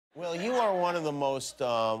Well, you are one of the most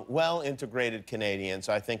well-integrated Canadians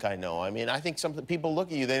I think I know. I mean, I think some people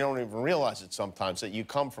look at you, they don't even realize it sometimes that you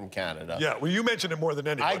come from Canada. Yeah, well, you mention it more than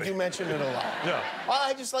anybody. I do mention it a lot. Yeah. Well,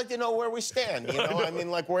 I just like to know where we stand, you know? I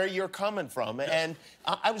mean, like, where you're coming from. Yeah. And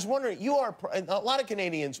I was wondering, a lot of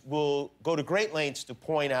Canadians will go to great lengths to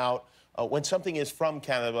point out when something is from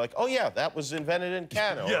Canada, like, oh, yeah, that was invented in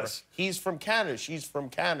Canada. Yes. Or, he's from Canada, she's from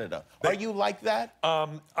Canada. Are you like that?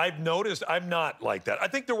 I've noticed I'm not like that. I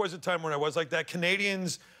think there was a time when I was like that.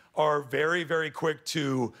 Canadians are very, very quick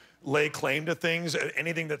to lay claim to things,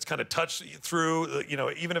 anything that's kind of touched through, you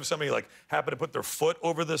know, even if somebody like happened to put their foot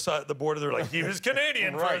over the side, the border, they're like, he was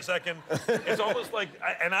Canadian for a second. It's almost like,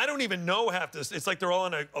 and I don't even know half this. It's like they're all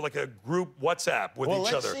in a group WhatsApp with each other.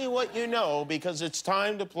 Well, let's see what you know, because it's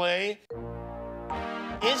time to play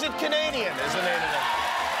Is It Canadian? Is the name of it.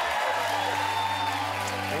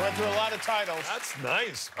 We went through a lot of titles. That's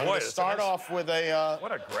nice. I'm going to start off with a...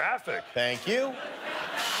 What a graphic. Thank you.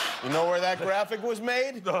 You know where that graphic was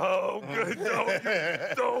made? Oh, good.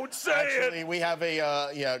 Don't say it. Actually, we have a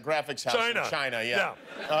graphics house in China. Yeah.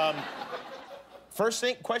 First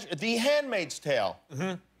thing, question: The Handmaid's Tale.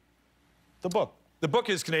 Mm-hmm. The book. The book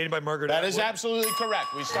is Canadian by Margaret That Atwood. is absolutely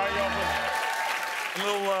correct. We started off with a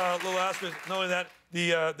little asterisk. Not only that,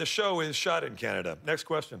 the show is shot in Canada. Next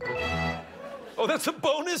question. Oh, that's a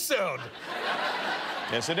bonus sound.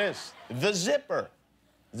 Yes, it is. The Zipper.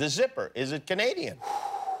 The Zipper. Is it Canadian?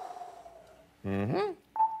 Mm-hmm.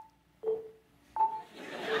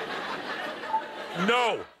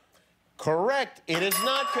 No. Correct. It is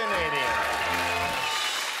not Canadian.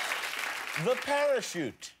 The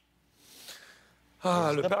Parachute.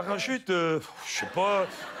 Ah, le parachute, je sais pas.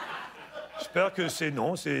 J'espère que c'est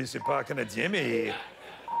non, c'est pas canadien, mais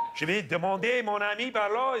je vais demander mon ami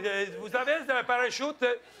par là. Vous avez un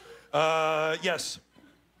parachute? Yes.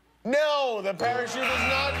 No, the parachute is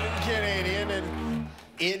not Canadian.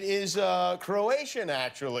 It is Croatian,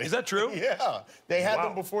 actually. Is that true? Yeah. They had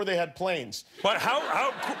them before they had planes. But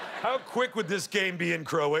how quick would this game be in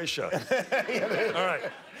Croatia? All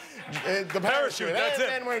right. The parachute. That's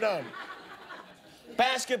it. And we're done.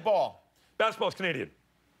 Basketball. Basketball's Canadian.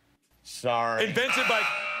 Sorry.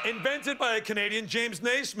 Invented by a Canadian, James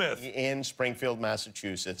Naismith. In Springfield,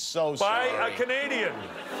 Massachusetts. So sorry. By a Canadian.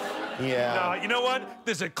 Yeah. No, you know what?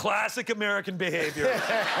 This is a classic American behavior.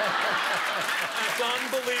 It's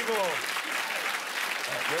unbelievable.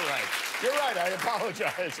 You're right. You're right. I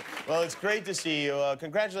apologize. Well, it's great to see you.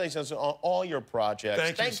 Congratulations on all your projects.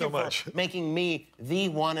 Thank you so much for making me the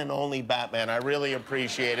one and only Batman. I really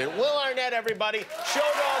appreciate it. Will Arnett, everybody. Show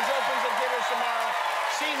Dogs opens at theaters tomorrow.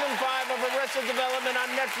 Season 5 of Arrested Development on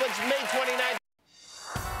Netflix, May 29th.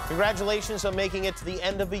 Congratulations on making it to the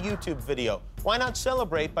end of a YouTube video. Why not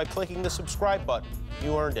celebrate by clicking the subscribe button?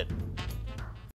 You earned it.